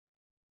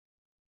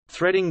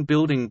Threading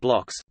Building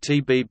Blocks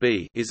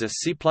 (TBB) is a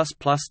C++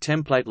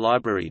 template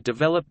library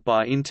developed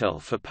by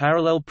Intel for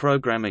parallel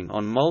programming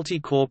on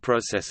multi-core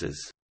processors.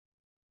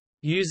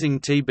 Using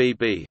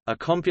TBB, a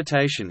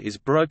computation is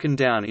broken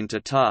down into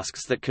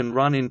tasks that can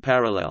run in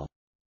parallel.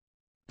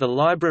 The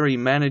library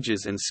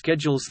manages and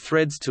schedules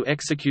threads to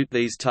execute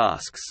these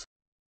tasks.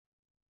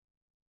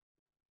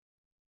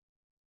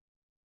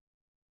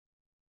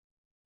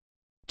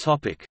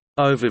 Topic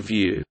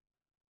Overview.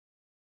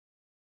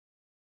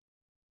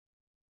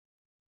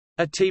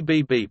 A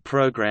TBB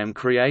program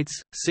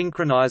creates,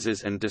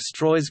 synchronizes and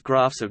destroys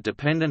graphs of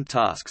dependent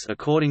tasks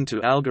according to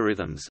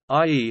algorithms,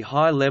 i.e.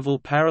 high-level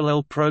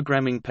parallel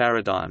programming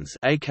paradigms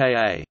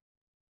aka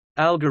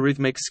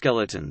algorithmic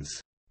skeletons.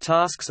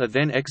 Tasks are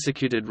then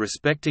executed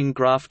respecting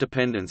graph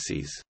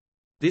dependencies.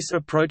 This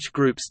approach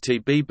groups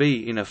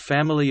TBB in a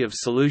family of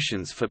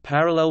solutions for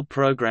parallel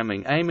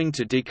programming aiming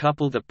to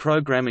decouple the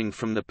programming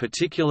from the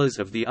particulars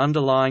of the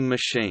underlying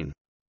machine.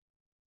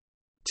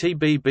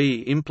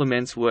 TBB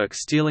implements work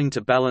stealing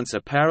to balance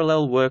a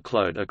parallel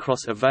workload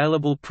across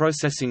available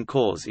processing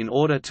cores in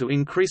order to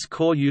increase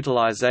core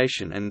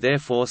utilization and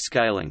therefore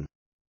scaling.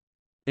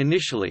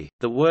 Initially,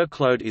 the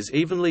workload is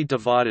evenly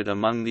divided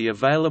among the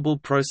available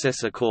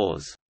processor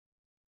cores.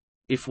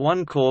 If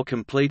one core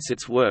completes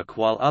its work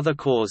while other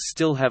cores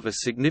still have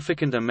a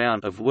significant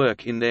amount of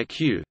work in their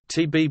queue,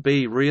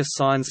 TBB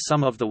reassigns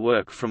some of the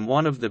work from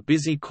one of the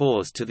busy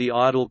cores to the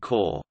idle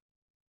core.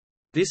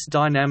 This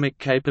dynamic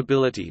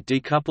capability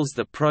decouples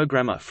the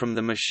programmer from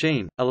the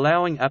machine,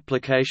 allowing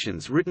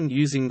applications written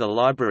using the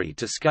library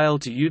to scale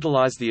to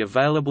utilize the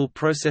available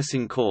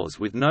processing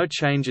cores with no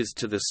changes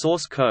to the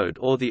source code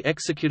or the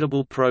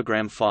executable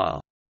program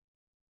file.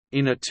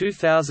 In a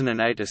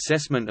 2008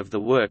 assessment of the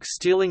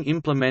work-stealing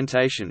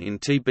implementation in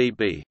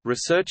TBB,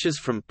 researchers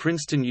from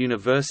Princeton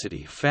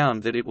University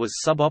found that it was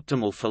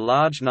suboptimal for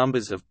large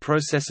numbers of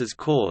processors'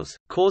 cores,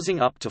 causing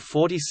up to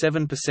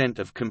 47%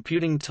 of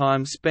computing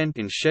time spent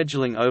in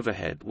scheduling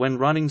overhead when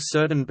running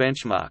certain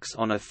benchmarks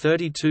on a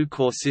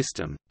 32-core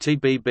system.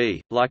 TBB,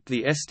 like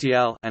the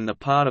STL and the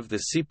part of the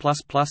C++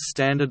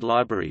 standard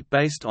library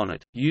based on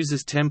it,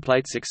 uses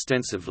templates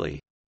extensively.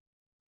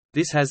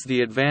 This has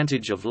the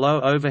advantage of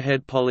low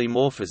overhead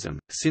polymorphism,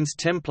 since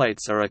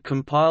templates are a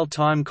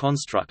compile-time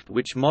construct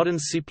which modern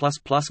C++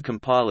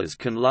 compilers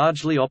can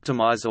largely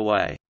optimize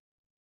away.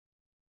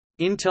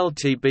 Intel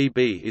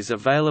TBB is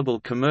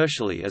available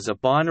commercially as a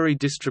binary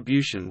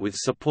distribution with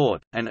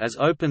support, and as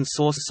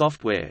open-source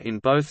software in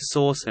both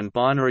source and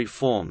binary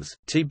forms.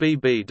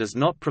 TBB does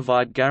not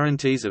provide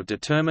guarantees of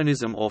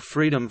determinism or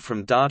freedom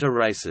from data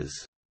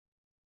races.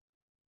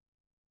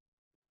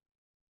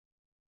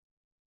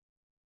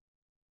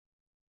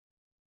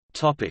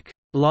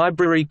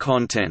 Library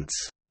contents.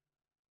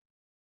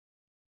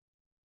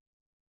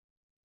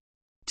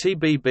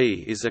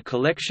 TBB is a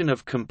collection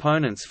of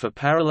components for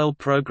parallel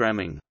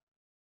programming.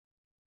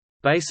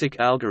 Basic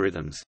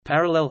algorithms: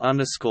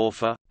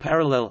 parallel_for,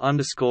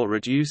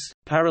 parallel_reduce,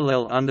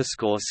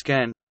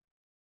 parallel_scan.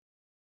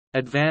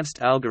 Advanced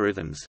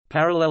algorithms: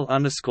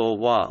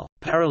 parallel_while,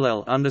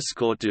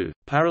 parallel_do,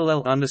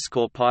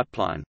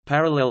 parallel_pipeline,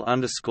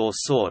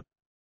 parallel_sort.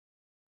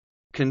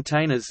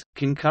 Containers: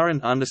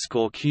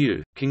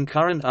 concurrent_queue,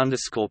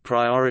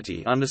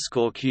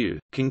 concurrent_priority_queue,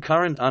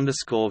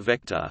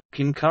 concurrent_vector,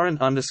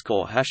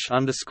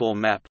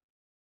 concurrent_hash_map.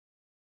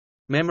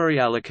 Memory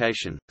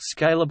allocation: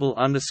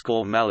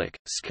 scalable_malloc,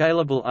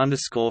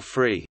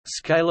 scalable_free,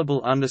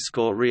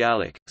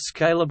 scalable_realloc,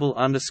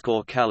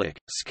 scalable_calloc,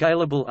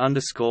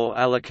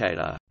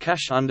 scalable_allocator,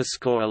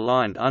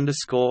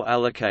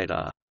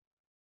 cache_aligned_allocator.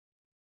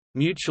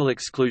 Mutual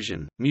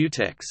exclusion,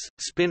 mutex,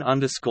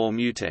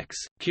 spin_mutex,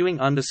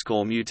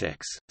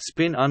 queuing_mutex,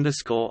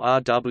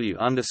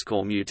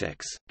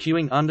 spin_rw_mutex,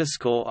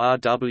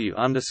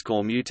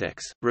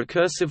 queuing_rw_mutex,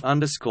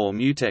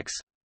 recursive_mutex.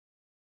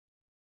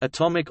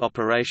 Atomic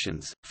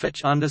operations: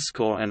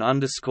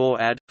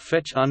 fetch_and_add,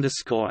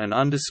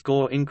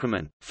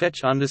 fetch_and_increment,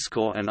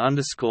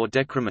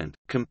 fetch_and_decrement,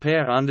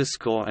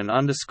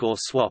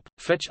 compare_and_swap,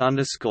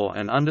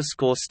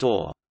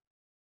 fetch_and_store.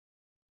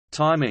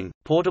 Timing: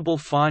 portable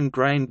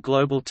fine-grained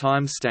global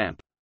timestamp.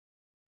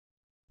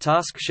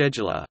 Task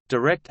scheduler: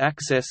 direct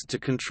access to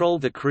control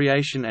the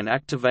creation and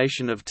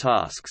activation of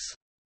tasks.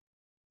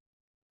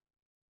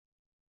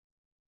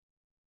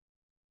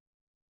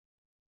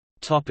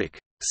 Topic: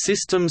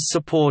 Systems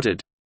supported.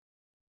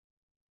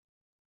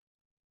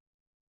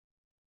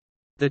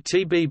 The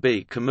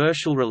TBB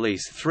commercial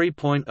release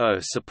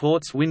 3.0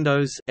 supports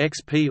Windows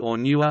XP or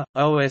newer,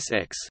 OS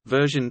X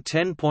version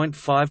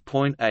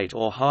 10.5.8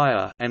 or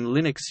higher, and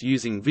Linux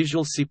using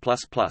Visual C++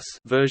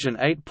 version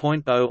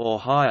 8.0 or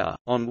higher,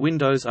 on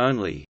Windows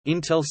only,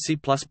 Intel C++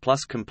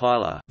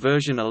 compiler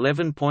version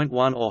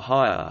 11.1 or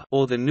higher,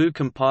 or the GNU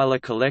Compiler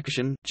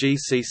Collection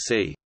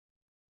 (GCC).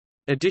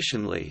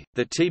 Additionally,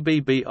 the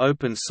TBB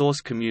open source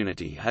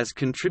community has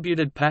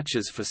contributed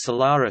patches for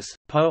Solaris,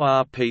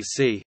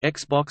 PowerPC,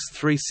 Xbox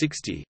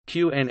 360,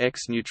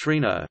 QNX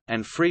Neutrino,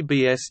 and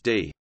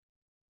FreeBSD.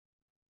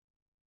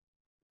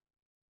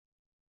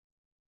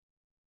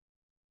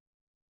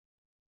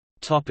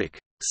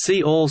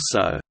 See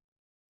also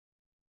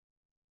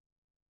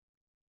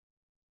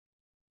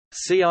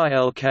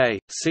CILK,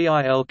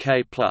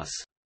 CILK+,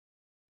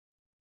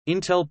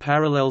 Intel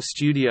Parallel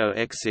Studio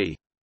XE,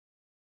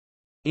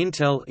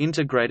 Intel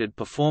Integrated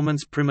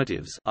Performance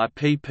Primitives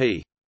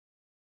 (IPP),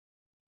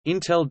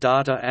 Intel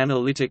Data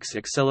Analytics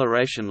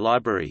Acceleration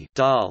Library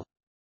 (DAL),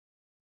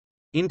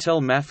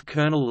 Intel Math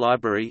Kernel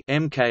Library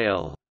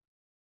 (MKL),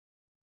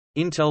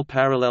 Intel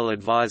Parallel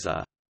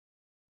Advisor,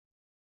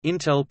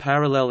 Intel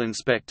Parallel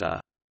Inspector,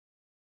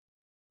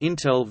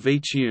 Intel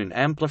VTune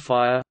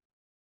Amplifier,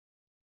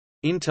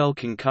 Intel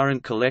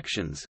Concurrent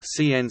Collections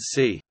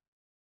 (CNC),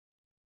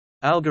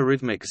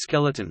 Algorithmic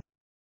Skeleton,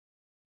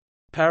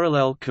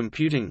 Parallel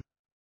Computing,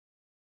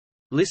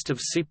 List of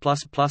C++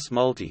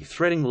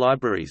 multi-threading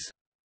libraries,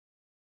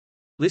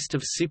 List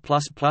of C++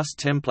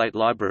 template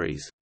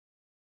libraries,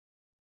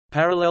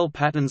 Parallel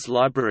Patterns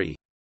Library,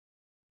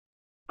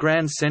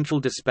 Grand Central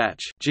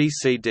Dispatch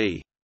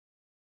 (GCD).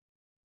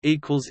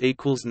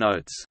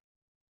 Notes